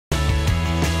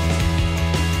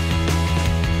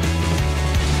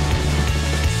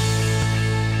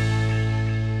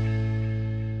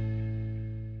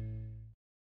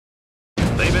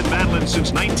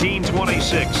since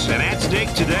 1926. And at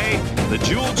stake today, the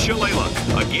Jeweled Shillelagh,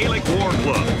 a Gaelic war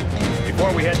club.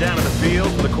 Before we head down to the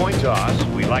field for the coin toss,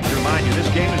 we'd like to remind you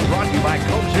this game is brought to you by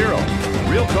Coke Zero.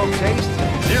 Real Coke taste,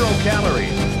 0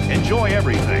 calories. Enjoy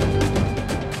everything.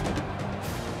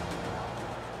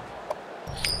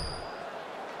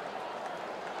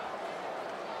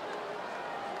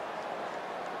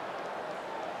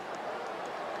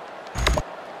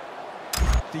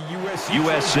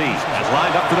 USC has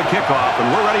lined up for the kickoff,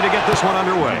 and we're ready to get this one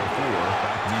underway.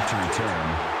 Back to return.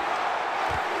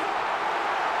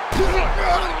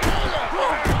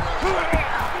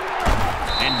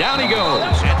 And down he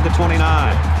goes at the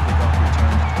 29.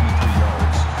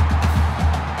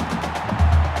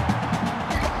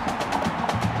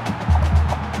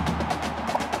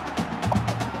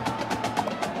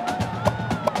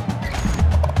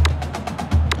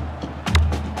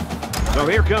 So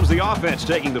here comes the offense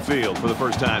taking the field for the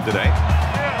first time today.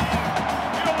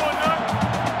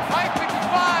 Mike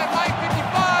 55, Mike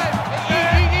 55.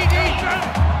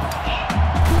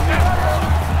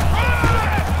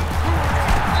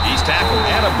 He's tackled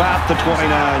at about the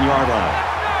 29-yard line.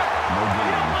 No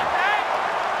gain.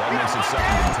 That makes it 2nd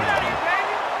and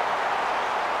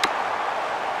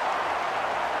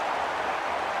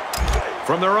 10.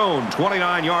 From their own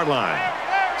 29-yard line.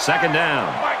 2nd down.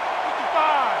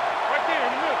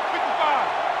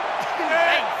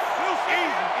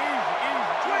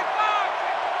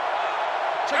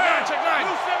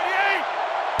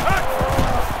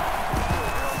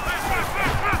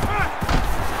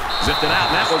 Zipped it out,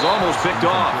 and that was almost picked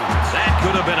off. That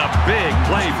could have been a big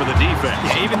play for the defense.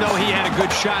 Yeah, even though he had a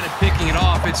good shot at picking it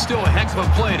off, it's still a heck of a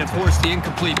play to force the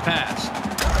incomplete pass.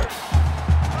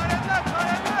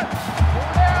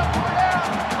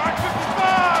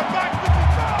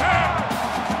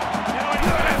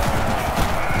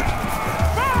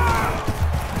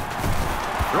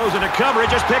 Throws into coverage,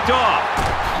 just picked off.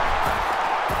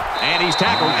 And he's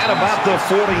tackled at about the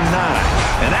 49.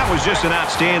 And that was just an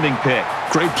outstanding pick.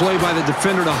 Great play by the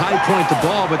defender to high point the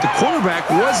ball, but the quarterback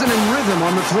wasn't in rhythm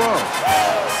on the throw.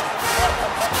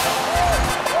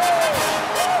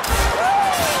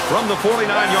 From the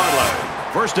 49-yard line,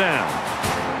 1st down.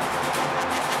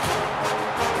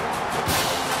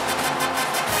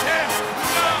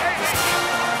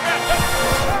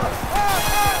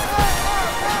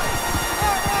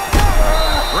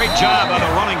 Great job on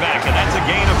the running back, and that's a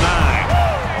gain of 9.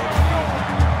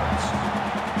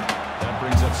 That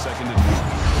brings up 2nd and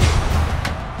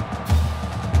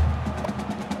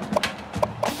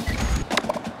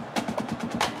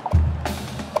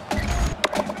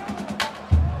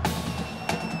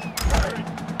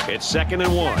 1. It's 2nd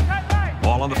and 1.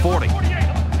 Ball on the 40. On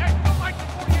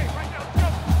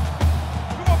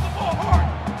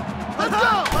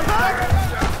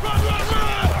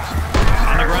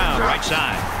the ground, right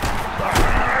side.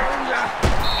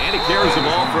 And he carries the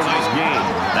ball for a nice gain.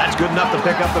 That's good enough to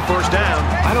pick up the 1st down.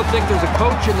 I don't think there's a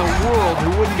coach in the world who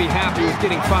wouldn't be happy with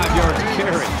getting 5 yards of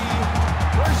carry.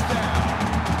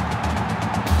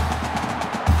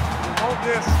 Hold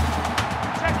this.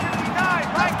 Check 59.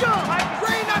 Let's go.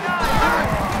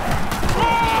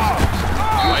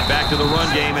 Right back to the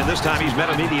run game, and this time he's met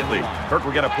immediately. Kirk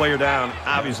will get a player down,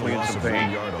 obviously in some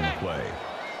pain. 1 yard on the play.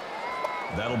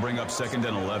 That'll bring up 2nd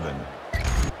and 11.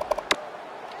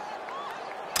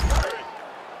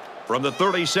 From the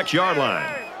 36-yard line,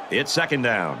 it's 2nd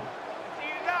down.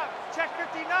 Check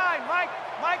 59.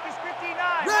 Mike is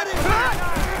 59. Ready.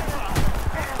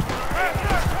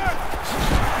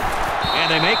 And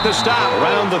they make the stop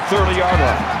around the 30-yard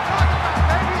line.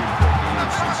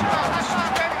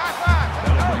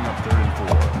 That'll bring up 3rd and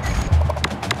 4.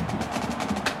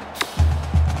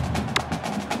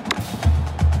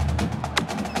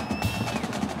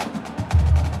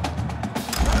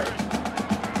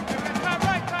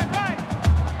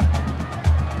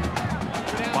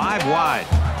 Wide.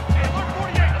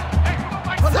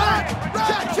 Check.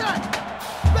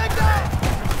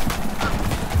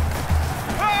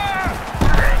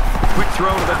 Quick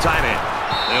throw to the tight end.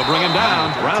 They'll bring him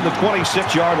down around the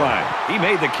 26-yard line. He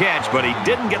made the catch, but he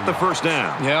didn't get the 1st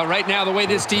down. Yeah, right now, the way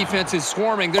this defense is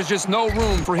swarming, there's just no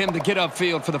room for him to get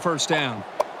upfield for the 1st down.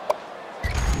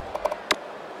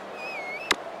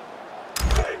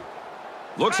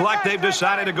 Looks like they've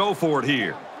decided to go for it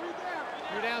here.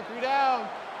 3 down.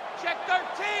 Check 13.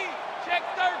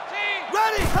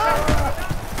 Ready.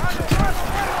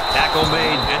 Tackle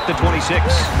made at the 26.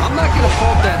 I'm not going to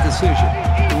fault that decision.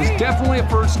 It was definitely a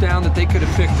 1st down that they could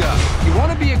have picked up. You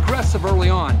want to be aggressive early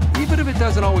on, even if it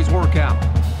doesn't always work out.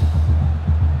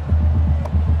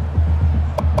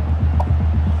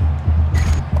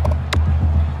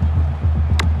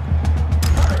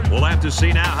 We'll have to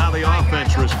see now how the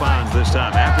offense responds this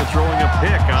time after throwing a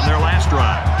pick on their last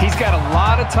drive. He's got a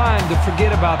lot of time to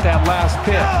forget about that last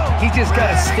pick. He's just got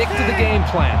to stick to the game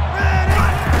plan.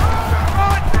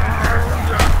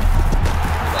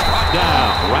 Down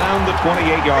around the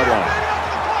 28-yard line.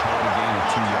 Called a gain of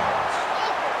 2 yards.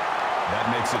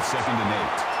 That makes it 2nd and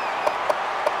 8.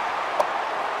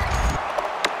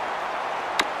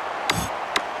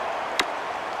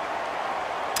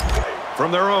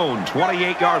 From their own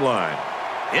 28-yard line,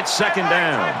 it's 2nd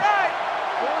down.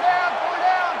 Pull down, pull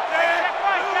down.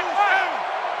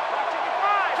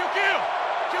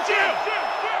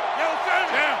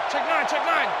 Check right, check right. Check 9, check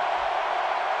 9.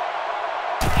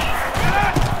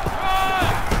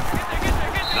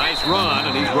 Nice run,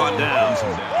 and he's brought down.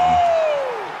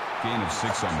 Gain of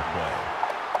 6 on the play.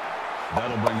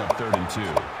 That'll bring up 3rd and 2.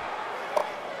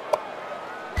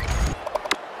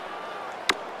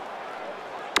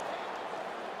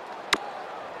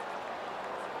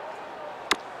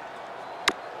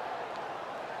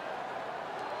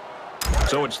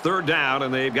 So it's 3rd down,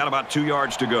 and they've got about 2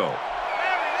 yards to go.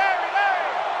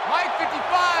 Mike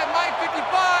 55, Mike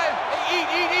 55. Hey,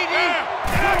 eat.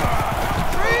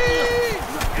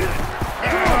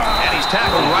 And he's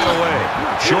tackled right away.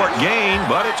 Short gain,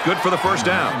 but it's good for the 1st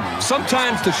down.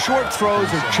 Sometimes the short throws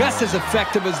are just as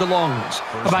effective as the long ones.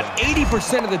 About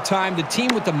 80% of the time, the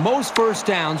team with the most first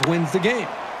downs wins the game.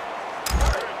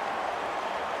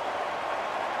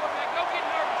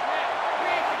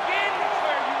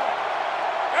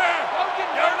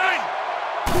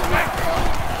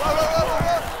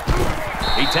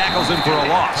 He tackles him for a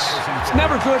loss. It's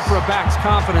never good for a back's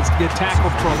confidence to get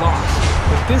tackled for a loss.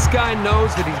 But this guy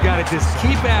knows that he's got to just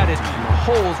keep at it, and the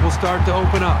holes will start to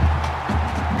open up.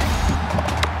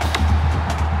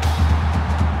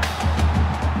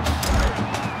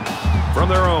 From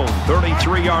their own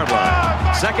 33-yard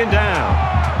line, 2nd down.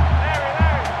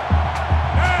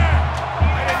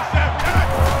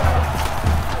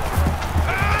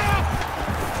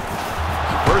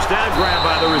 First down grab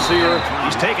by the receiver.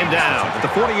 He's taken down at the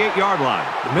 48-yard line.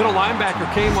 The middle linebacker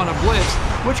came on a blitz,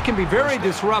 which can be very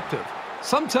disruptive.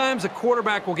 Sometimes a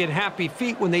quarterback will get happy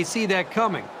feet when they see that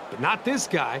coming, but not this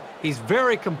guy. He's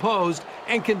very composed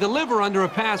and can deliver under a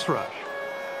pass rush.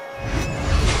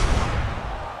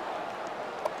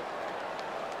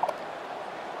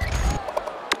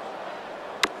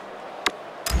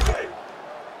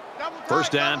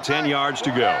 First down, 10 yards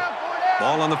to go.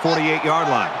 Ball on the 48-yard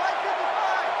line.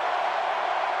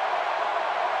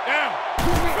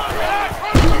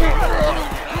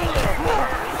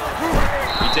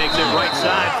 He takes it right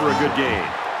side for a good gain.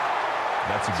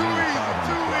 That's a gain of 5 on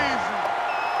the play.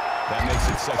 That makes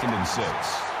it 2nd and 6.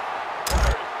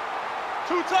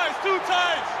 Two tights. Pull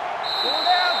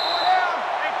down.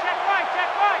 Hey, check right.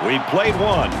 We played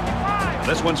one.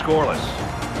 This one's scoreless.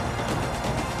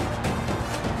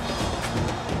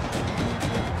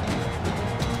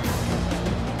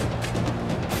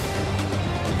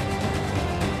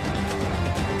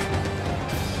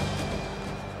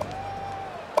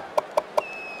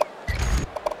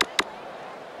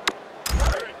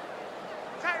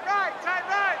 Tight right.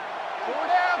 Pull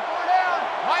down.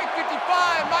 Mike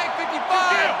 55.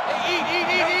 Hey, eat.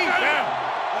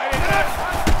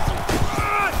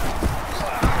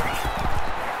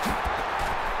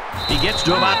 He gets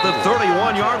to about the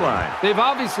 31-yard line. They've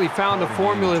obviously found a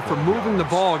formula for moving the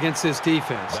ball against this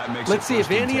defense. Let's see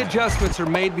if any adjustments are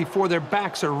made before their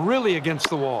backs are really against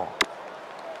the wall.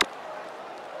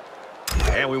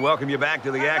 And we welcome you back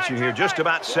to the action here. Just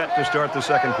about set to start the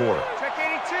 2nd quarter. Check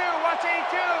 82. Watch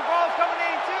 82. Ball's coming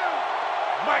 82.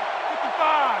 Mike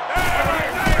 55.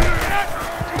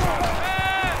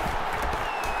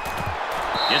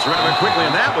 Gets rid of it quickly,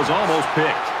 and that was almost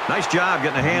picked. Nice job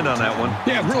getting a hand on that one.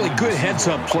 Yeah, really good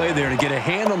heads-up play there to get a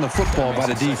hand on the football by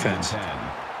the defense.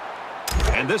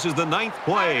 And this is the 9th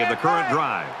play of the current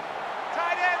drive.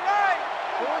 Tight end right.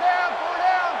 Pull down.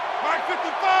 Mike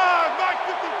 55.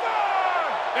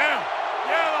 Down.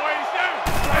 Yellow 87.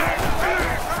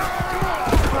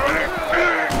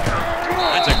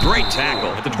 That's a great tackle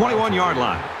at the 21-yard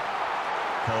line.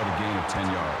 Called a gain of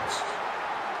 10 yards.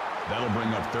 That'll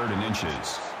bring up 3rd and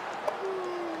inches.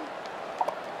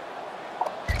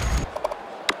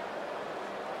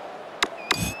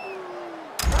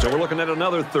 So we're looking at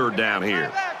another 3rd down here.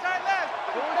 Tight left.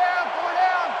 Pull down.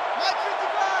 Mike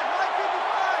 55.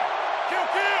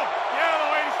 Kill.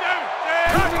 Yellow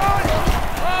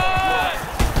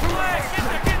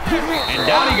 87. And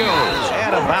down he goes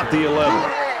at about the 11.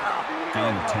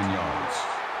 Gain of 10 yards.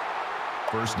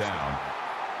 First down.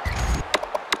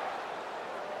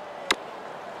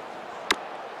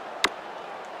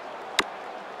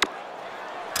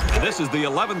 And this is the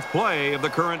 11th play of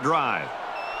the current drive.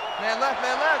 Man left,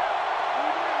 man left.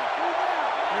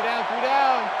 Three down, three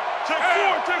down. Check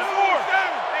four, check four.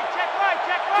 Hey, check right,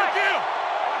 check right. Check kill.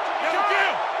 Yellow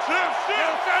kill. Shift,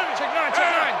 shift. Check nine, check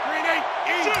nine. 3 and 8.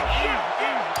 Easy, easy,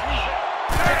 easy.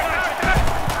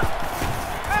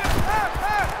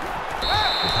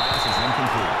 The pass is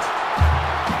incomplete.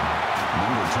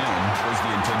 Number 10 was the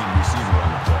intended receiver on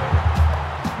the play.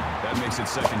 That makes it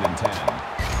 2nd and 10.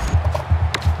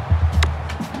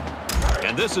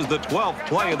 And this is the 12th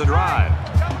play of the drive.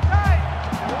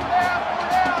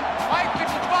 Mike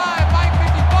 55, Mike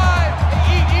 55.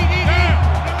 Eat.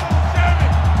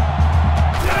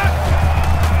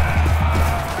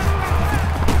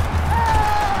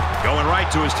 Going right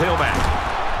to his tailback.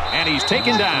 And he's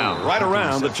taken down right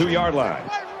around the 2-yard line.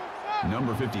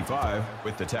 Number 55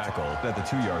 with the tackle at the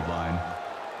 2-yard line.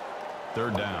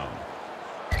 3rd down.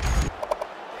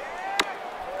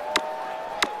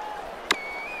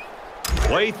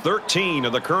 Play 13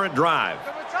 of the current drive.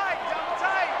 Double tight.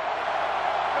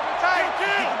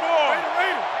 Kill the ball.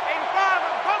 85,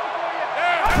 I'm coming for you.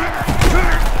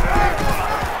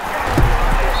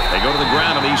 They go to the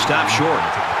ground and he stops short.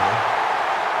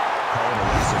 Call it a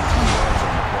loss of 2 yards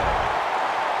on the play.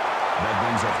 That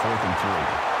brings up 4th and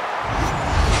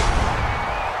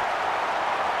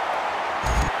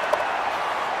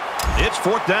 3. It's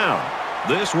 4th down.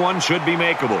 This one should be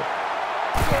makeable.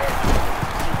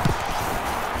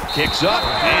 Kicks up,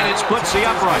 and it splits the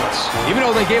uprights. Even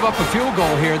though they gave up a field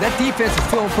goal here, that defense is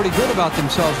feeling pretty good about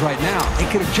themselves right now. It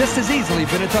could have just as easily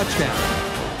been a touchdown.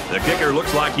 The kicker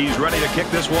looks like he's ready to kick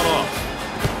this one off.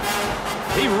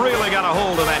 He really got a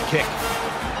hold of that kick.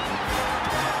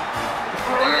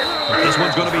 This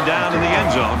one's going to be down in the end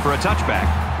zone for a touchback.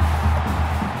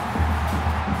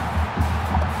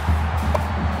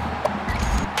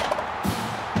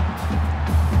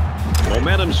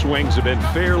 Momentum swings have been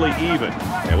fairly even,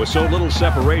 and with so little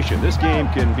separation, this game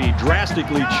can be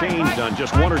drastically changed on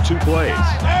just 1 or 2 plays.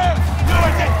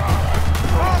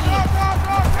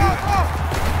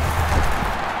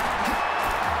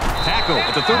 Tackle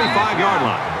at the 35-yard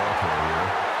line. Ball carrier.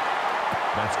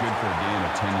 That's good for a gain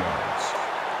of 10 yards.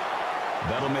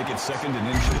 That'll make it 2nd and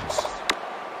inches.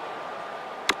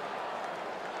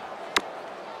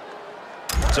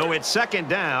 So it's 2nd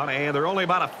down, and they're only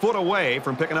about a foot away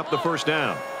from picking up the 1st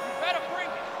down. Better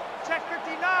bring it. Check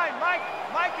 59, Mike.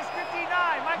 Mike is 59.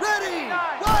 Mike Ready.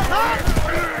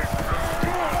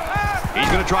 59. He's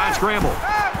going to try and scramble.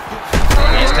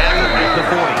 He's tackled at the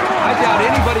 40. I doubt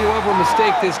anybody will ever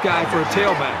mistake this guy for a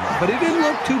tailback, but he didn't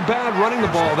look too bad running the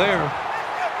ball there.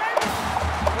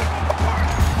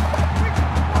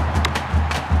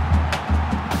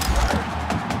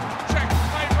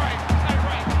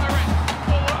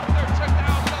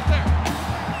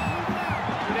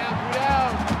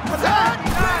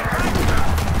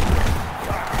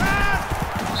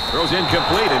 Throws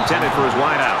incomplete, intended for his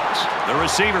wideouts. The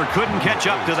receiver couldn't catch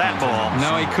up to that ball.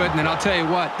 No, he couldn't, and I'll tell you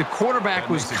what, the quarterback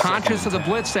was conscious of the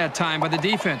blitz that time by the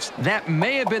defense. That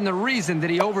may have been the reason that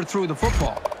he overthrew the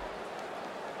football.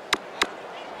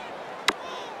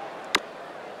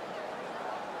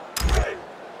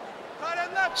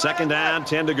 Second down,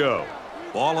 10 to go.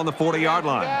 Ball on the 40-yard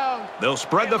line. They'll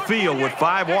spread the field with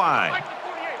 5 wide.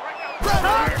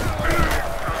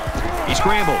 He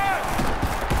scrambled.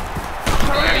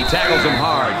 And he tackles him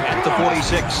hard at the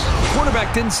 46. The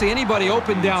quarterback didn't see anybody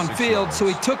open downfield, so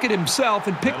he took it himself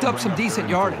and picked up some decent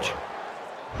yardage.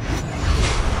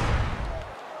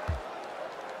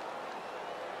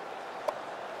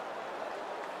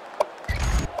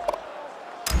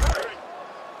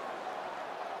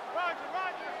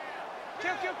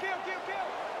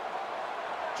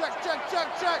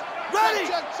 Check. Ready.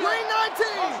 Green 19.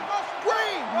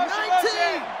 Green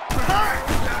 19.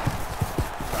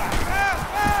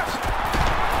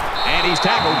 And he's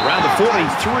tackled around the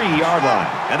 43-yard line.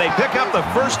 And they pick up the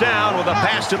 1st down with a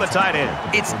pass to the tight end.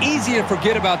 It's easy to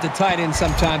forget about the tight end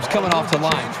sometimes coming off the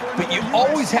line, but you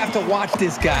always have to watch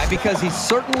this guy because he's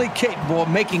certainly capable of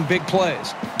making big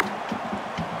plays.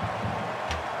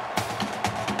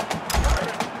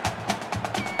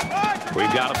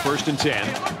 We've got a 1st and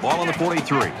 10. Ball on the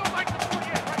 43. Ready.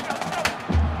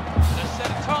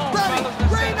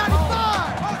 Green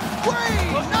 95.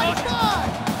 Green 95.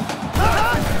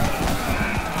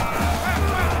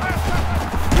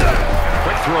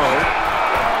 Quick throw.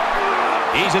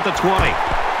 He's at the 20.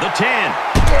 The 10.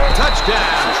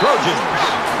 Touchdown, Trojans.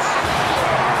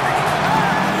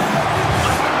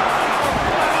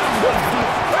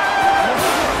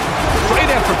 Great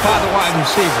effort by the wide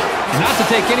receiver. Not to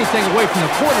take anything away from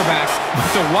the quarterback, but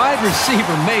the wide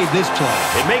receiver made this play.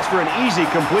 It makes for an easy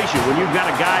completion when you've got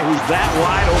a guy who's that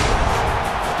wide open.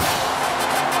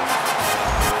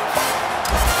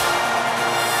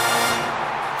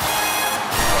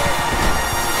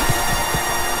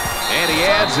 And he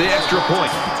adds the extra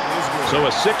point. So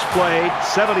a 6-play,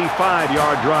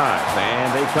 75-yard drive,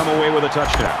 and they come away with a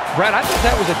touchdown. Brad, I thought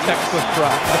that was a textbook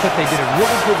drive. I thought they did a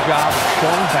really good job of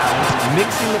showing balance,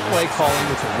 mixing the play calling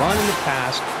with the run and the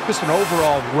pass. Just an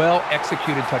overall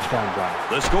well-executed touchdown drive.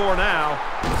 The score now,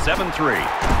 7-3.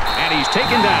 And he's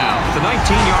taken down at the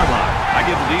 19-yard line. I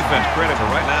give the defense credit, but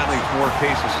right now I think it's more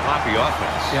case of sloppy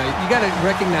offense. Yeah, you got to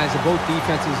recognize that both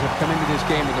defenses have come into this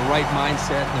game with the right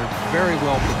mindset, and they're very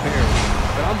well prepared.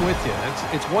 But I'm with you.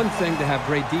 It's one thing to have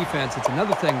great defense. It's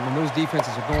another thing when those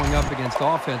defenses are going up against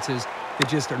offenses that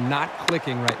just are not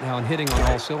clicking right now and hitting on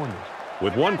all cylinders.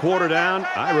 With one quarter down,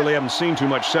 I really haven't seen too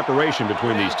much separation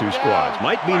between these two squads.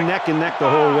 Might be neck and neck the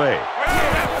whole way.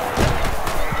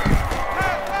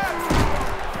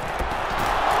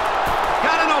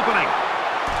 Got an opening.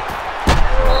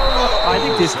 I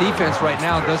think this defense right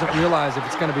now doesn't realize if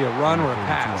it's going to be a run or a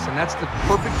pass, and that's the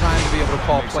perfect time to be able to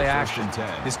call play action.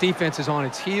 This defense is on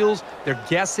its heels. They're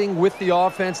guessing with the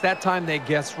offense. That time they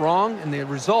guess wrong, and the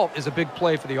result is a big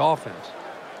play for the offense.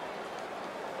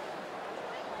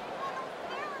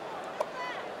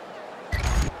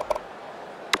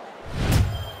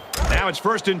 Now it's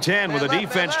 1st and 10 with the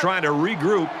defense trying to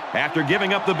regroup after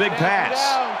giving up the big pass.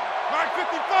 Mike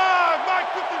 55!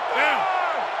 Mike 55!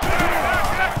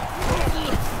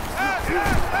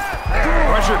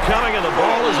 Pressure coming and the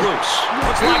ball is loose.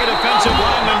 Looks like a defensive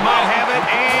lineman might have it,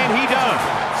 and he does.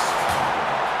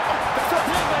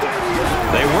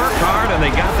 They worked hard and they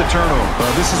got the turnover.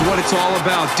 Well, this is what it's all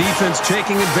about. Defense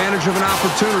taking advantage of an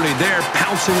opportunity. They're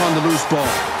pouncing on the loose ball.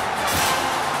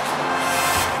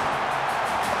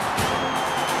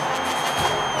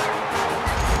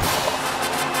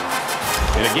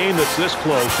 In a game that's this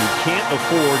close, you can't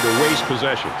afford to waste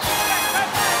possessions.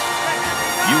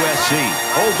 USC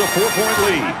holds a 4-point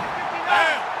lead.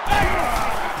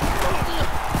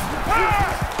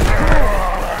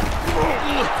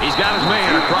 He's got his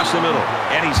man across the middle,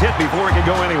 and he's hit before he can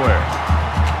go anywhere.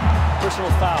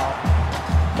 Personal foul,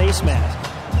 face mask,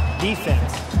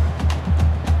 defense.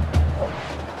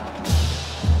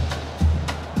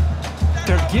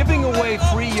 They're giving away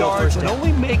free yards and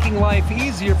only making life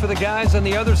easier for the guys on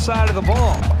the other side of the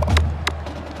ball.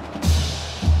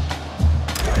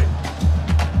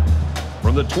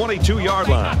 From the 22-yard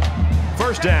line,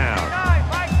 1st down.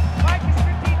 Mike is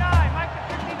 59. Mike is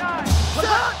 59.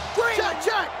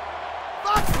 Check!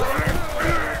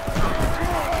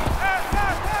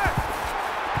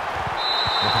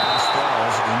 The pass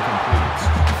falls incomplete.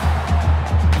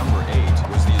 Number 8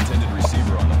 was the intended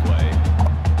receiver on the play.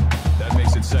 That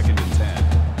makes it 2nd and 10.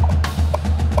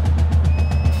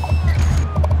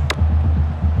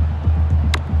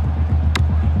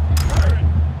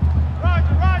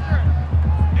 Roger!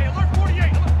 Hey, alert 48!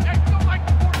 Hey, go Mike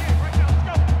to 48 right now, let's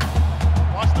go!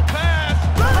 Watch the pass!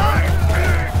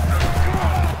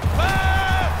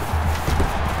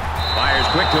 Fires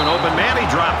quick to an open man, he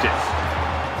dropped it.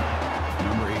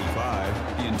 Number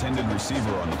 85, the intended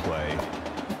receiver on the play.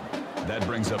 That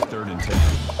brings up 3rd and 10.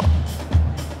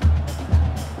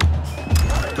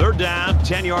 3rd down,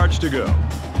 10 yards to go.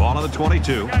 Ball on the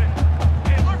 22. Got it.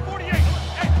 Hey, alert 48!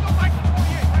 Hey, go Mike to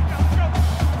 48 right now, let's go!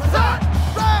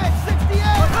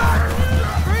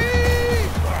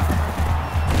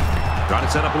 Trying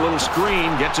to set up a little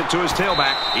screen, gets it to his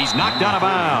tailback. He's knocked out of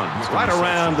bounds, right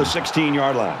around the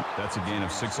 16-yard line. That's a gain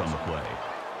of 6 on the play.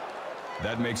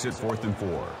 That makes it 4th and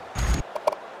 4.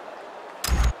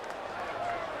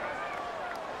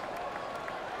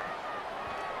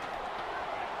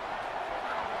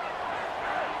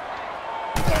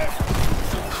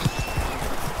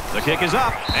 The kick is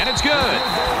up, and it's good.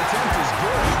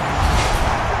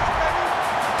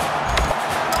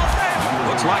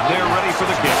 Looks like they're ready for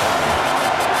the kick.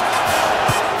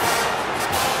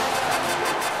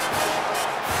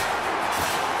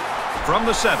 From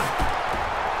the 7.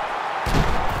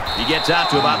 He gets out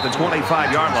to about the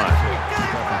 25-yard line.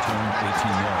 Return 18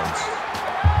 yards.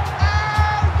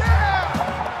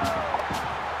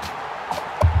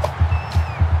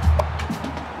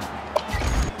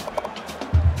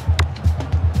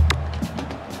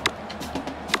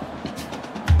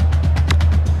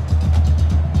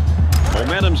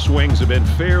 Momentum swings have been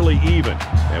fairly even,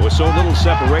 and with so little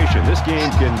separation, this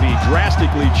game can be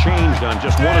drastically changed on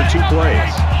just 1 or 2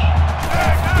 plays.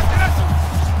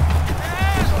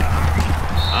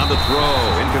 On the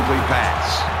throw, incomplete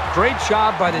pass. Great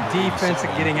job by the defense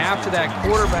at getting after that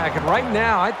quarterback. And right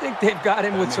now, I think they've got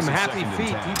him with some happy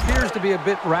feet. He appears to be a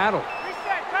bit rattled.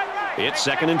 It's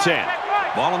 2nd and 10.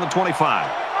 Ball on the 25.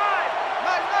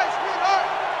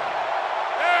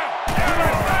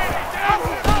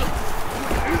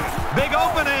 Big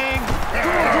opening.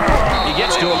 He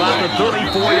gets to about the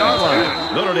 34-yard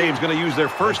line. Notre Dame's going to use their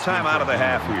first time out of the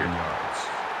half here.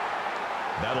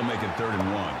 That'll make it 3rd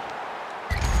and 1.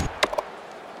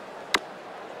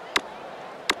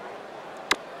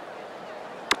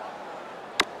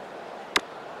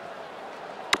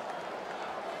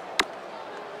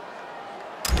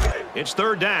 It's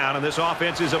 3rd down, and this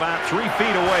offense is about 3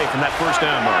 feet away from that first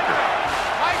down marker.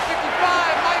 Mike 55,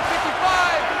 Mike 55.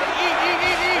 Eat.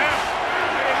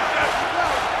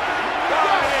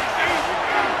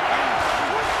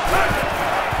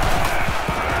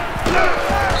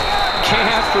 Can't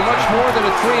ask for much more than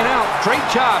a 3 and out. Great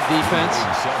job, defense.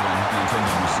 7, the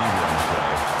intended receiver on the play.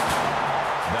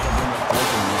 That'll bring up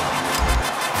 4th and 1.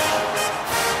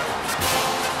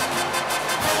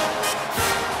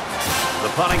 The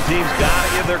punting team's got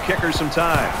to give their kickers some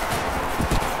time.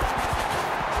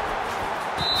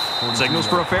 Signals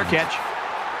for a fair catch.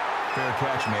 Fair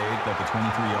catch made at the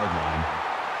 23-yard line.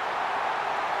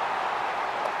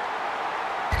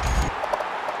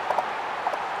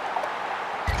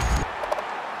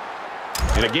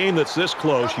 In a game that's this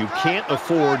close, you can't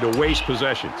afford to waste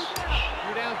possessions.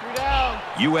 3 down.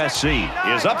 USC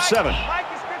is up 7. Mike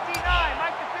is 59,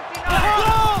 Mike is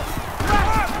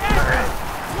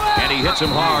 59. And he hits him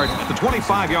hard at the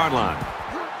 25-yard line.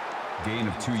 Gain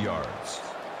of 2 yards.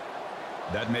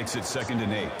 That makes it 2nd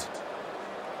and 8.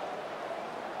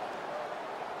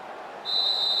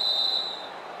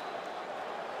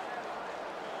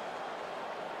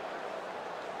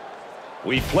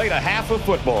 We've played a half of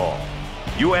football.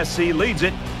 USC leads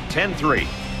it 10-3.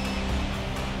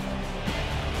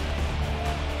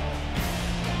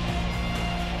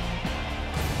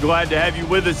 Glad to have you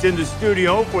with us in the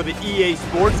studio for the EA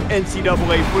Sports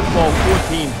NCAA Football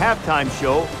 14 halftime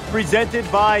show presented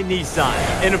by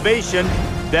Nissan. Innovation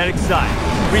that excites.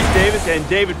 Reese Davis and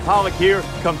David Pollack here,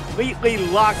 completely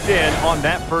locked in on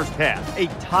that first half. A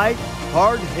tight,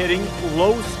 hard-hitting,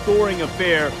 low-scoring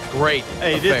affair. Great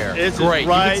affair. This Great. Is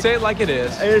right, you can say it like it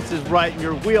is. This is right in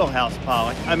your wheelhouse,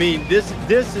 Pollack. I mean, this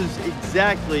is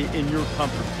exactly in your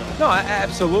comfort zone. No,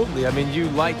 absolutely. I mean, you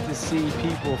like to see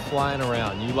people flying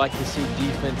around. You like to see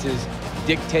defenses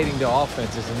dictating to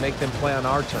offenses and make them play on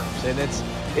our terms. And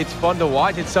it's fun to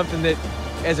watch. It's something that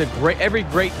every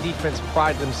great defense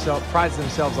prides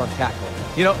themselves on tackling.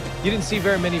 You know, you didn't see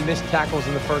very many missed tackles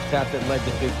in the first half that led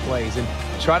to big plays. And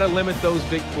try to limit those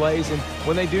big plays. And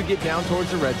when they do get down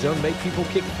towards the red zone, make people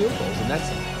kick field goals. And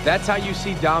that's how you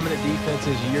see dominant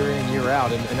defenses year in, year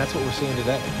out. And that's what we're seeing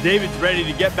today. David's ready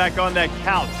to get back on that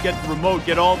couch, get the remote,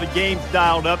 get all the games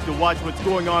dialed up to watch what's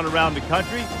going on around the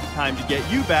country. Time to get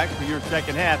you back for your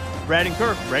second half. Brad and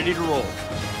Kirk ready to roll.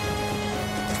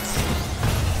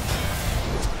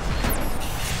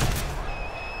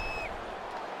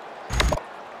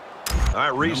 All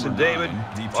right, Reese and David,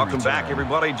 welcome back,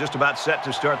 everybody. Just about set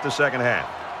to start the second half.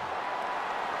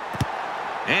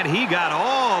 And he got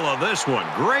all of this one.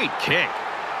 Great kick.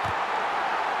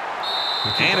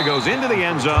 And it goes into the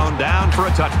end zone, down for a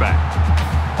touchback.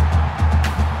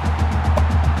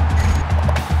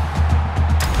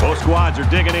 Both squads are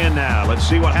digging in now. Let's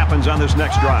see what happens on this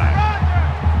next drive.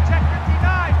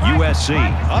 USC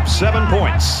up 7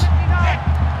 points.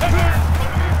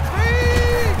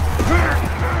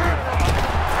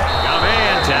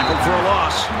 Tackled for a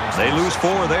loss. They lose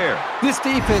 4 there. This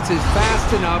defense is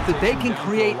fast enough that they can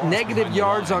create negative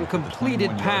yards on completed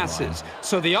passes.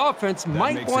 So the offense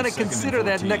might want to consider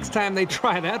that next time they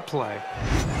try that play.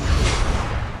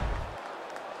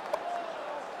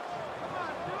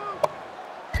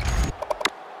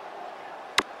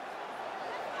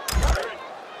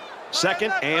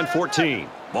 Second and 14.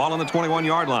 Ball on the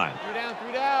 21-yard line.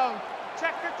 3 down.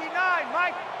 Check 59.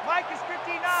 Mike is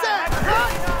 59. Set.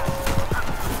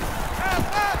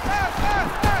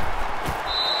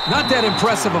 Not that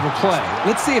impressive of a play.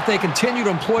 Let's see if they continue to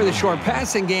employ the short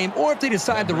passing game or if they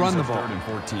decide to run the ball. 3rd and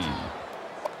 14.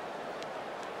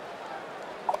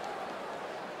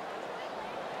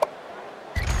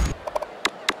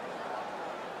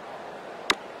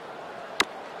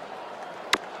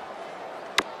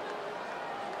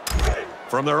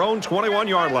 From their own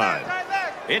 21-yard line.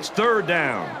 It's 3rd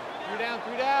down. 3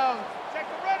 down. Check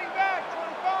the running back.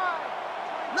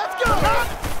 25. Let's go.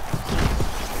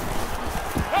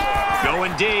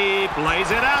 Going deep,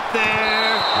 lays it out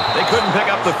there. They couldn't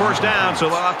pick up the first down, so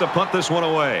they'll have to punt this one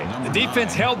away. The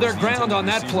defense held their ground on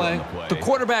that play. The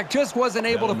quarterback just wasn't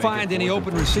able to find any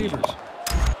open receivers.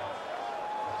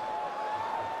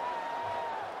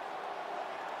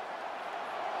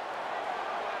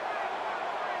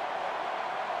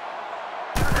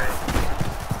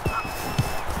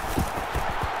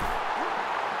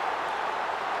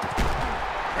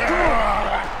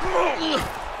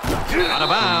 Out of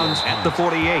bounds at the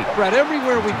 48. Brad,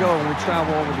 everywhere we go when we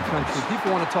travel over the country,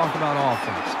 people want to talk about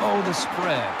offense. Oh, the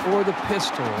spread, or the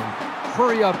pistol, and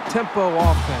hurry-up tempo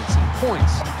offense, and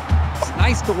points. It's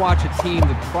nice to watch a team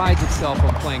that prides itself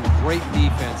on playing great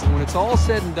defense. And when it's all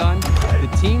said and done, the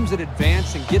teams that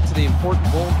advance and get to the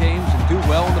important bowl games and do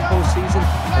well in the postseason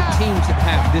are teams that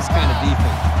have this kind of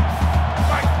defense.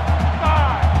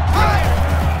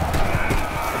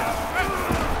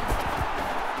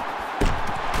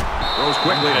 Throws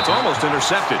quickly, and it's almost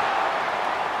intercepted.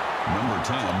 Number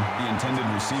 10, the intended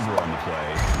receiver on the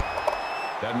play.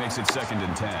 That makes it 2nd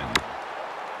and 10.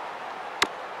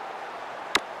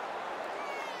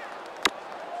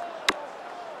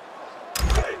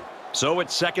 So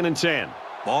it's 2nd and 10.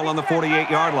 Ball on the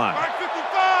 48-yard line. Mike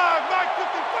 55! Mike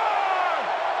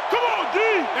 55! Come on, D!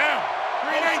 Down.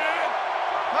 3-8.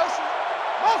 Motion.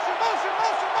 Motion, motion,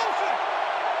 motion, motion.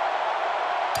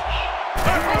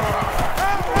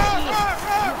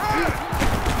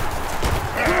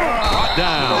 Brought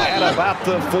down at about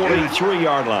the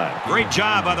 43-yard line. Great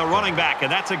job by the running back,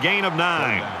 and that's a gain of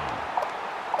 9.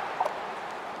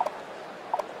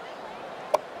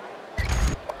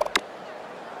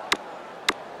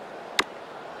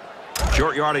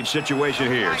 Short yardage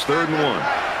situation here. It's 3rd and 1.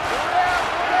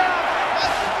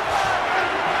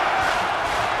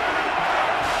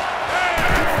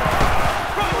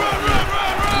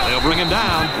 They'll bring him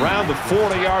down around the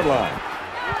 40-yard line.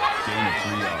 Gain of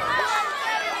 3 yards.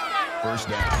 First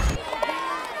down.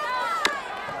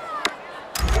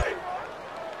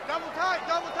 Double tight,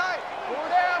 double tight. 4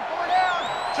 down, 4 down.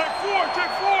 Check 4,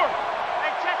 check 4.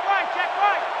 Hey, check right, check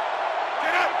right.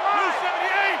 Get up, blue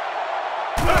 78.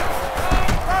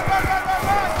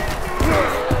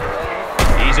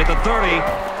 He's at the 30.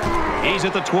 He's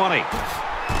at the 20.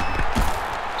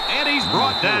 And he's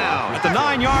brought down at the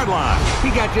 9-yard line.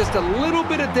 He got just a little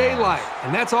bit of daylight,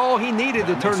 and that's all he needed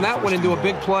to turn that one into a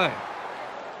big play.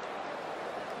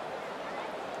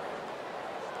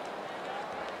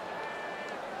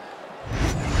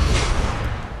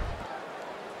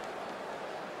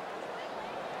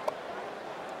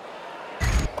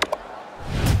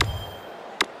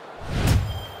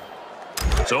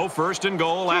 So 1st and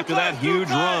goal after that huge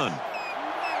run. 3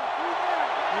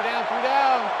 down, 3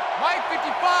 down. Mike 55,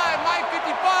 Mike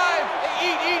 55.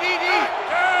 Hey, eat. Kill.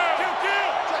 Check,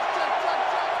 check, check,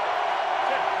 check.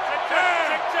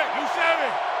 Check. You 7.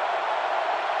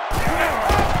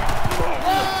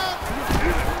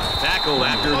 Tackle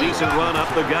after a decent run up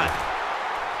the gut.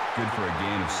 Good for a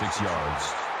gain of 6 yards.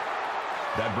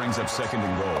 That brings up 2nd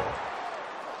and goal.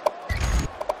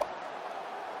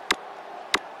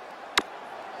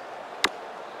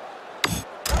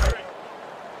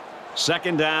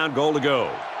 Second down, goal to go.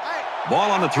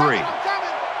 Ball on the 3. Mike 55.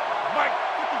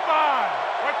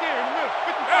 Right there in the middle.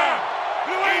 55.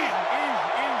 Blue 80.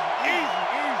 Easy.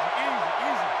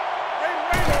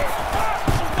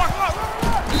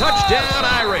 Touchdown,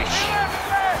 Irish.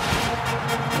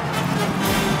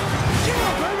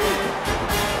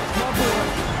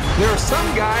 There are some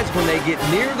guys, when they get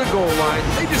near the goal line,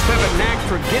 they just have a knack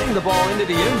for getting the ball into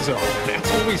the end zone. That's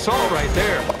what we saw right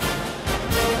there.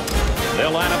 They'll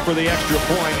line up for the extra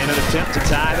point in an attempt to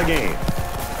tie the game.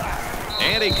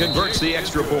 And he converts the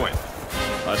extra point.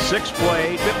 A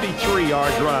 6-play,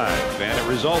 53-yard drive, and it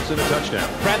results in a touchdown.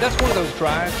 Brad, that's one of those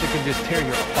drives that can just tear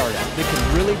your heart out. They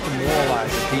can really demoralize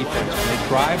the defense when they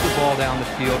drive the ball down the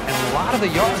field, and a lot of the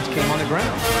yards came on the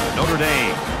ground. Notre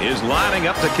Dame is lining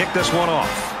up to kick this one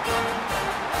off.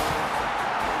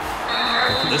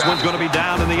 This one's going to be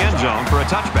down in the end zone for a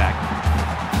touchback.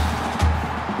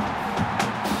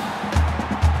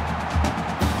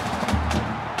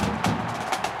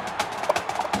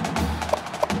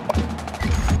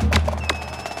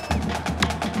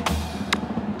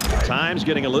 Time's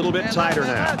getting a little bit tighter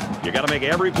now. You got to make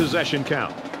every possession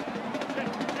count.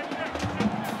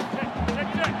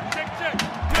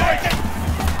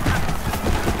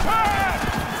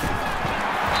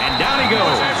 And down he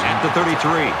goes at the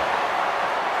 33.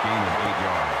 Gain of 8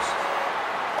 yards.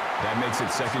 That makes it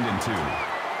 2nd and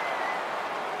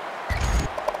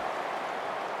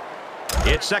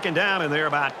 2. It's second down, and they're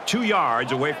about 2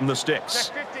 yards away from the sticks.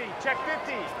 Check 50, check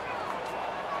 50.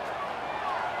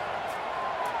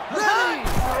 A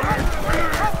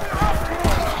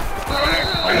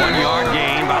 1-yard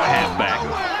gain, about halfback.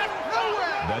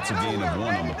 That's a gain of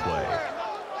 1 on the play.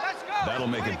 That'll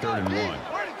make it 3rd and 1.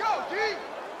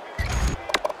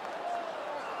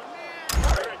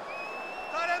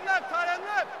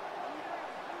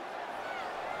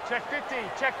 Check 50,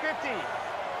 check 50.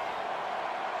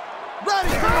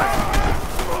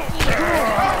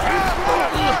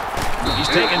 He's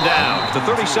taken down at the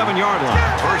 37-yard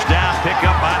line. First down, pick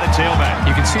up by the tailback.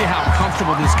 You can see how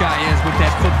comfortable this guy is with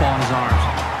that football in his arms.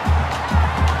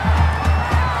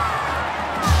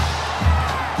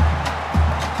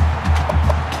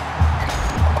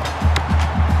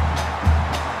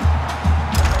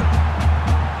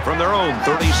 From their own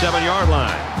 37-yard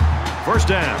line. First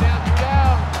down.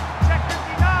 Check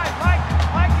 59, Mike.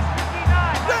 Mike is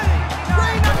 59.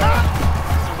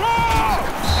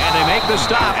 And they make the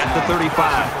stop at the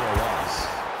 35.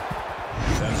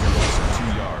 That's a loss of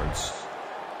 2 yards.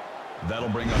 That'll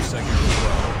bring up 2nd and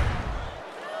 12.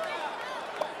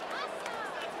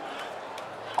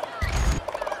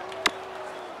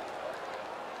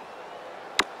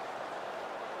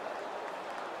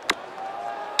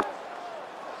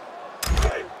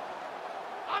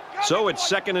 So it's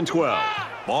 2nd and 12.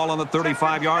 Ball on the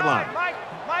 35-yard line. Mike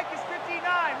is 59.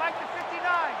 Mike to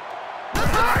 59.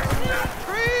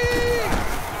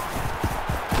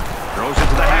 Throws it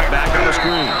to the halfback on the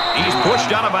screen. He's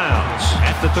pushed out of bounds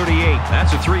at the 38.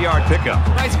 That's a 3-yard pickup.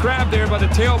 Nice grab there by the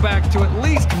tailback to at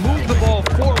least move the ball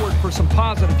forward for some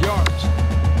positive yards.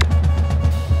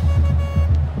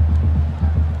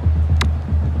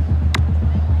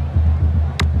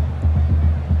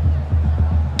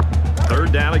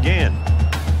 Third down again.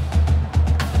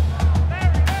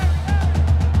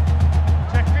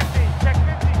 Check 50, check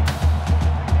 50.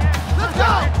 Let's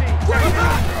go!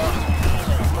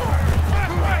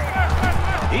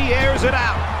 He airs it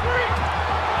out.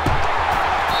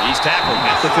 He's tackled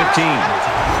at the 15.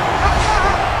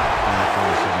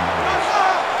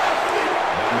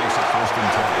 That makes it 1st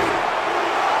and 10.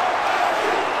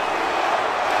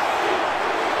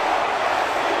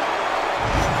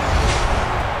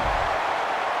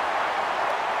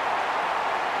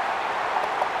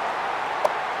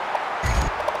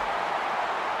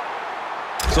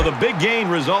 So the big gain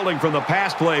resulting from the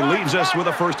pass play leaves us with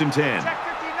a 1st and 10. Check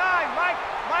 59, Mike.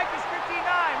 Mike is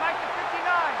 59. Mike to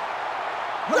 59.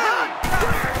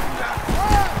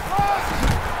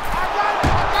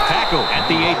 Tackle at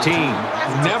the 18.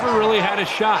 Never really had a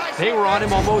shot. They were on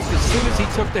him almost as soon as he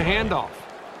took the handoff.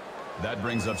 That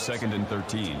brings up 2nd and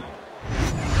 13.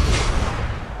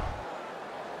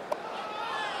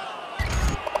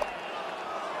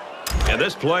 And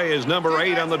this play is number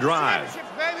 8 on the drive.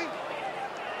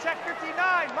 Check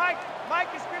 59, Mike. Mike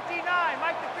is 59.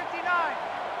 Mike to 59.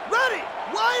 Ready.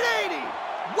 Wide 80.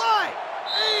 Wide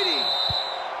 80.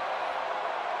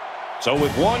 So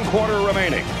with 1 quarter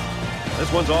remaining,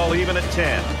 this one's all even at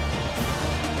 10.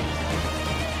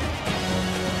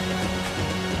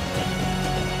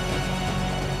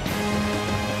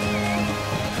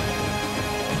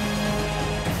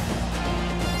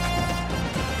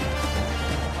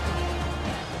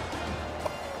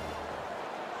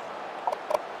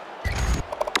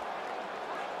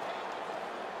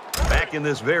 In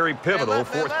this very pivotal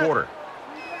 4th quarter.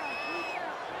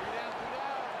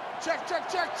 Check, check,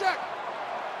 check, check.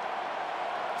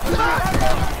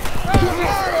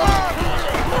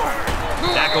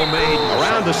 Tackle made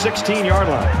around the 16-yard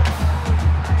line.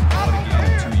 About a gain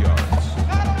of 2 yards.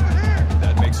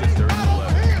 That makes it 3rd and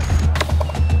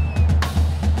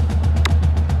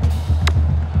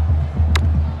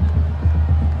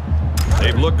 11.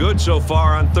 They've looked good so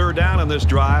far on 3rd down in this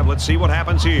drive. Let's see what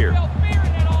happens here.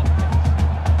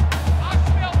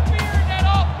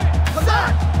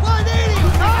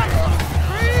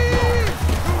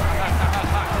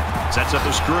 Sets up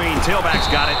the screen. Tailback's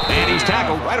got it. And he's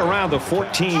tackled right around the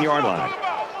 14-yard line.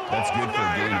 That's good for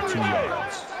a gain of 2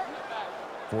 yards.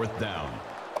 4th down.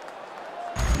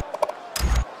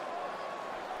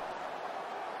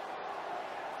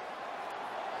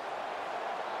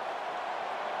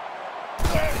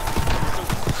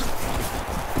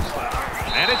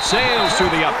 And it sails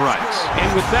through the uprights.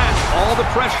 And with that, all the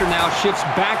pressure now shifts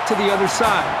back to the other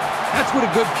side. That's what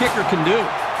a good kicker can do.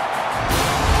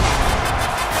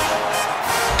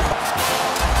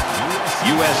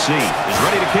 USC is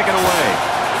ready to kick it away.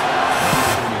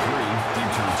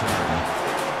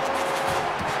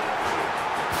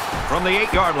 From the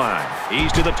 8-yard line,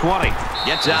 he's to the 20.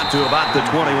 Gets out to about the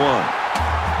 21.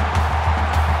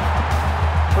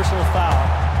 Personal foul.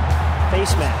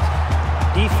 Face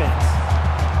mask. Defense.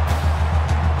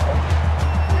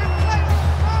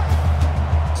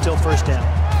 Still first down.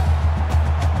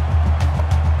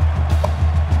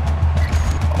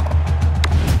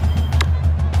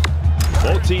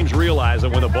 Both teams realize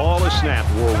that when the ball is snapped,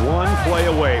 we're one play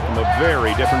away from a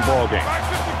very different ball game.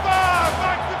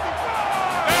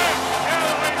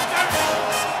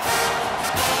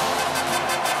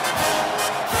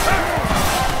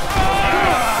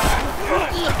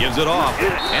 Gives it off,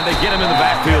 and they get him in the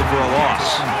backfield for a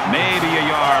loss. Maybe a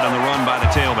yard on the run by the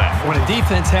tailback. When a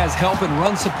defense has help and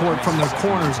run support from their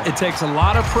corners, it takes a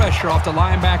lot of pressure off the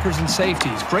linebackers and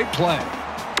safeties. Great play.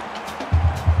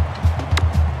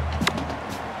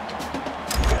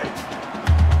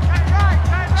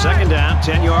 Second down,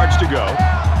 10 yards to go.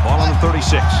 Ball on the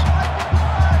 36.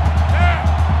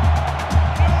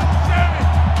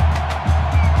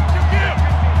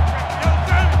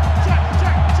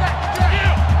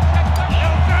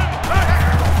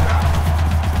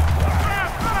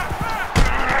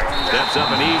 Steps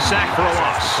up and he's sacked for a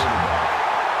loss.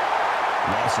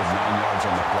 Loss of 9 yards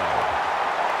on the play.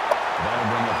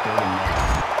 That'll bring up 3rd and 9.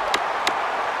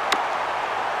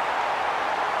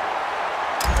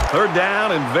 Third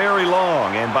down and very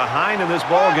long, and behind in this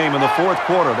ball game in the 4th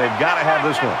quarter. They've got to have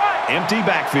this one. Empty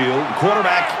backfield,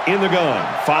 quarterback in the gun,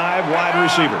 5 wide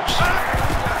receivers.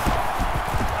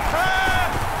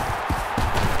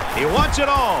 He wants it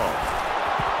all.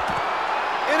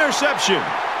 Interception.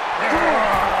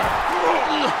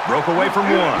 Broke away from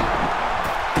one.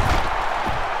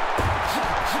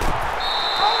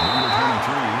 Number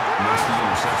 23 makes the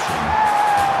interception.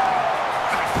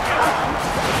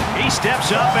 He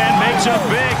steps up and makes a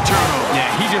big turnover. Yeah,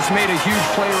 he just made a huge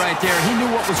play right there. He knew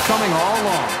what was coming all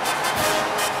along.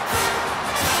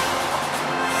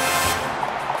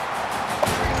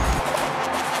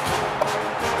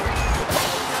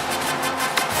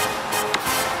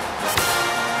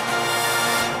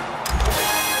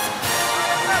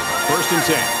 First and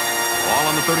 10. Ball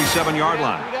on the 37-yard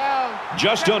line.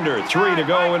 Just under 3 to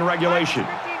go in regulation.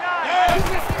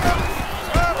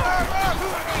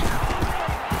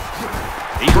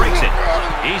 He breaks it.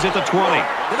 He's at the 20,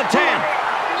 to the 10.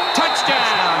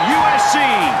 Touchdown, USC.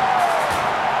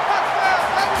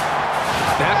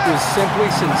 That was simply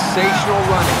sensational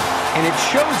running, and it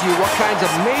shows you what kinds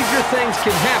of major things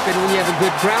can happen when you have a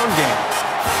good ground game.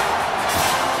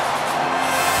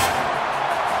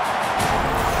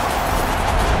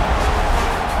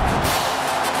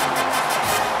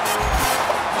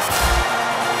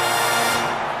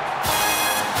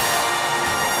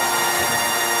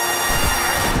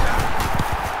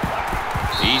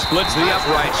 He splits the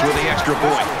uprights with the extra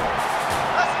point.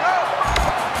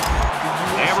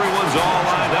 Everyone's all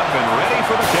lined up and ready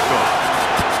for the kickoff.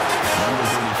 Number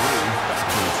 33 back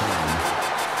to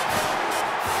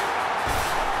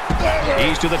return.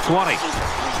 He's to the 20.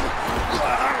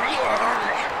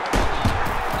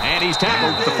 And he's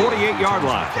tackled at the 48-yard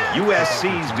line.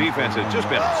 USC's defense has just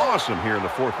been awesome here in the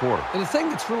 4th quarter. And the thing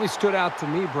that's really stood out to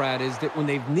me, Brad, is that when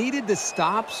they've needed the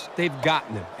stops, they've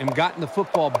gotten them and gotten the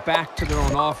football back to their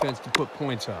own offense to put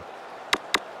points up.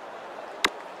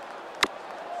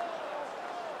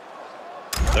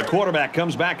 The quarterback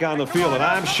comes back on the field, and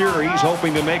I'm sure he's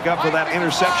hoping to make up for that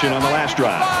interception on the last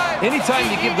drive. Anytime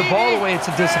you give the ball away, it's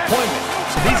a disappointment.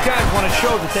 So these guys want to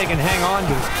show that they can hang on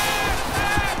to it.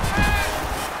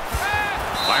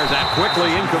 Fires that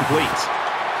quickly, incomplete.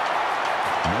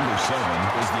 Number 7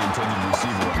 is the intended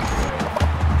receiver on the play.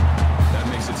 That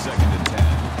makes it 2nd and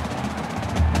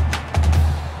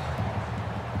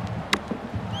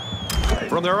 10.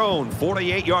 From their own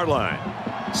 48-yard line.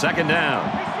 2nd down.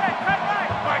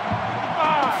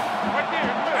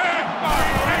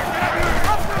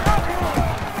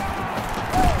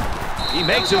 He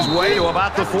makes his way to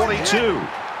about the 42.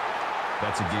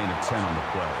 That's a gain of 10 on the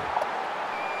play.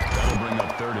 That'll bring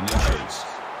up 3rd and inches.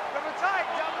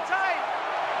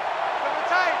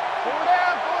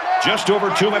 Just over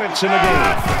 2 minutes in the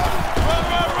game.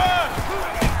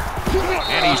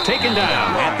 And he's taken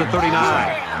down at the 39.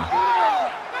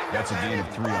 That's a gain of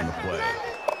 3 on the play.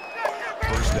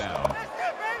 First down.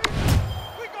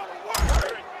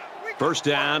 First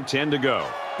down, 10 to go.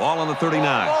 Ball on the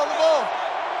 39.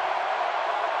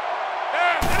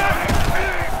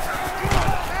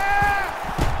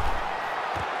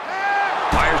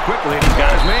 Quickly, he's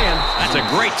got his man. That's a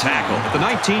great tackle at the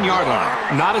 19-yard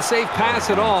line. Not a safe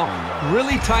pass at all.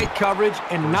 Really tight coverage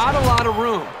and not a lot of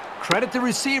room. Credit the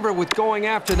receiver with going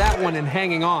after that one and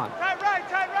hanging on. Tight right,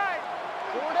 tight right.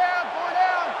 4 down, 4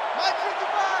 down. Mike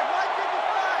 55, Mike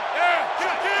 55. Yeah,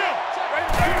 kill.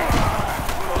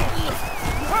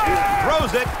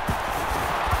 Throws it.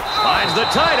 Finds the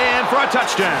tight end for a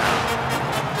touchdown.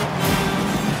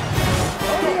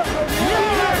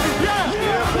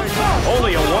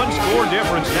 score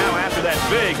difference now after that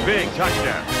big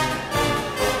touchdown.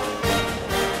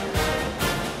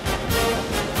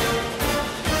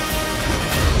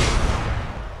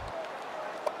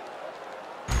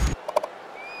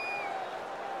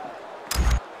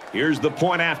 Here's the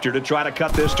point after to try to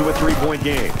cut this to a 3-point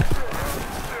game.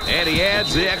 And he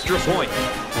adds the extra point.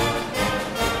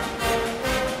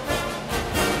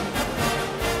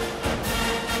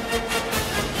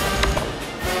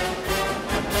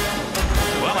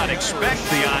 Well, I'd expect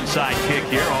the onside kick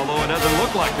here, although it doesn't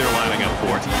look like they're lining up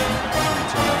for it.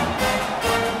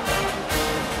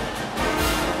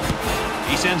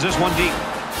 He sends this one deep.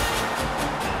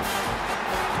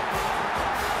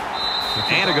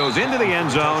 And it goes into the end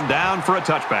zone, down for a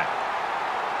touchback.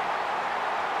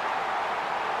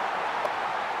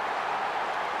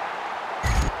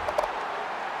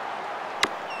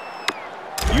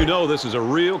 You know this is a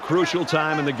real crucial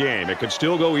time in the game. It could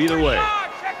still go either way.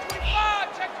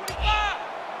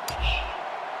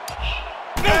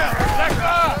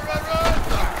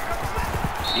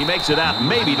 He makes it out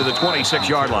maybe to the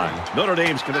 26-yard line. Notre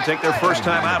Dame's going to take their first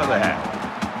time out of the half.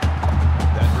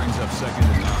 That brings up 2nd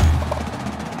and 9.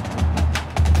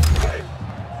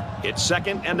 It's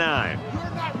 2nd and 9.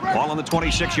 Ball on the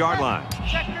 26-yard line.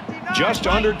 Just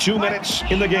under 2 minutes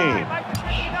in the game.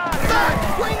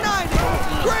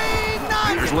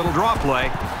 There's a little draw play.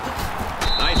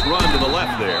 Nice run to the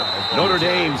left there. Notre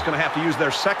Dame's going to have to use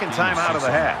their second time out of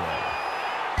the half.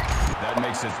 That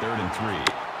makes it 3rd and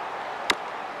 3.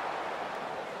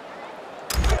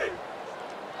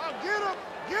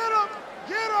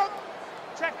 Get him.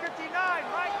 Check 59,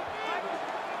 right?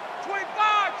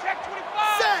 25, check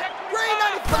 25. Set, green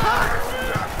 95.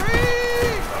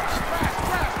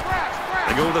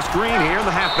 They go with a screen here, and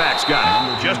the halfback's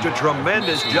got it. Just a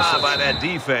tremendous job by that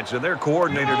defense, and their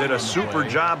coordinator did a super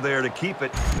job there to keep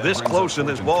it this close in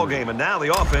this ball game, and now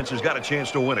the offense has got a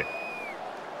chance to win it.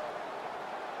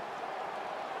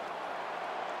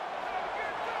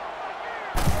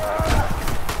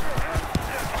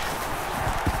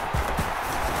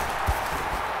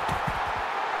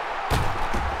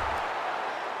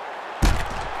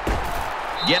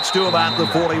 Gets to about the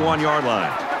 41-yard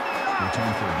line.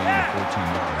 Return for a gain of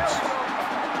 14 yards.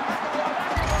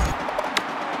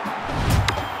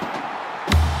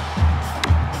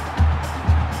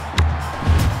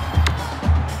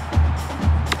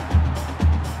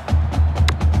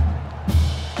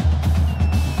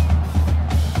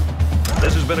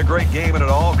 This has been a great game, and it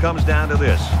all comes down to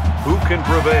this. Who can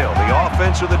prevail, the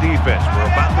offense or the defense?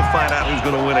 We're about to find out who's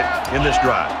going to win it in this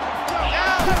drive.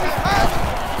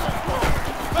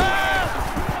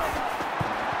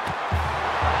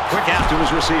 Quick out to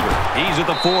his receiver. He's at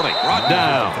the 40. Brought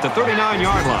down at the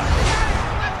 39-yard line.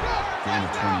 Gain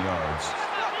of 20 yards.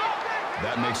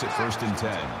 That makes it 1st and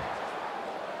 10.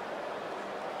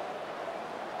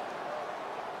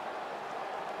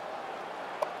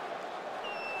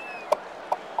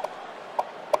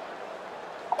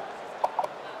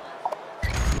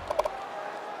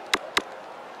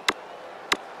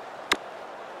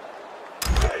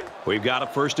 We've got a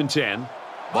 1st and 10.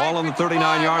 Ball on the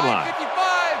 39-yard line.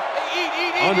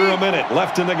 Under a minute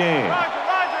left in the game.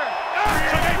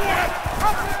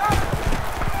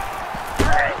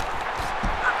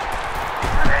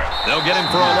 They'll get him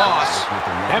for a loss.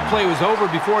 That play was over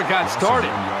before it got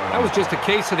started. That was just a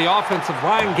case of the offensive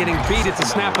line getting beat at the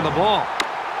snap of the ball.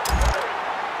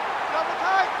 Double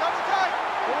tight.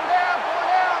 Pull down.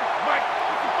 Mike,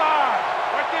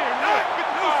 55. Right there. Look,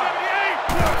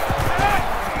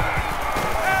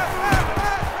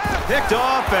 58. Picked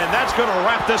off, and that's going to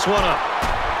wrap this one up.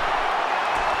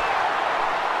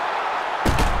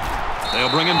 They'll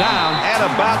bring him down at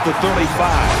about the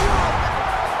 35.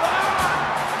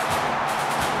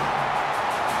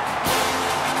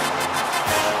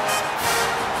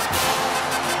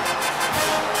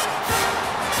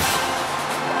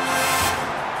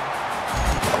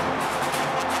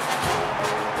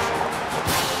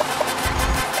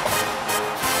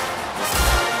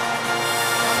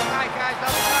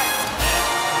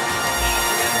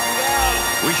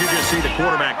 We should just see the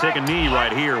quarterback take a knee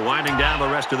right here, winding down the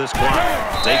rest of this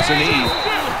clock. Takes a knee.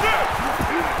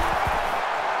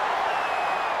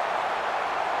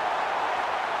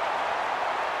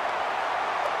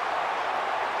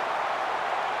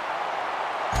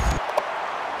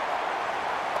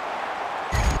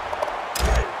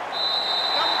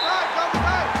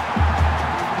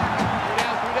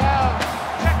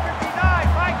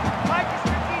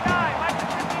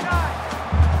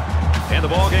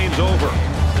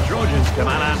 Trojans come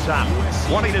out on top,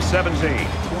 20-17.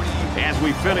 As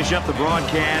we finish up the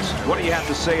broadcast, what do you have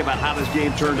to say about how this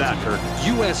game turned out, Kirk?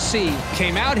 USC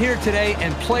came out here today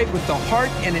and played with the heart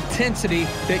and intensity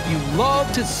that you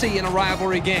love to see in a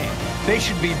rivalry game. They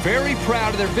should be very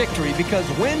proud of their victory because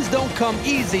wins don't come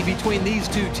easy between these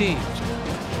two teams.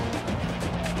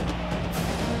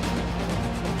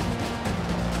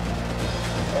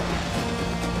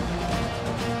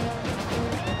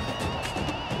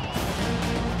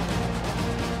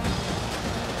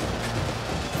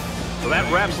 So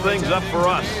that wraps things up for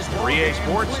us. For EA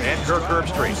Sports and Kirk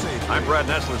Herbstreit, I'm Brad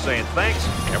Nessler saying thanks,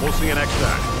 and we'll see you next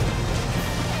time.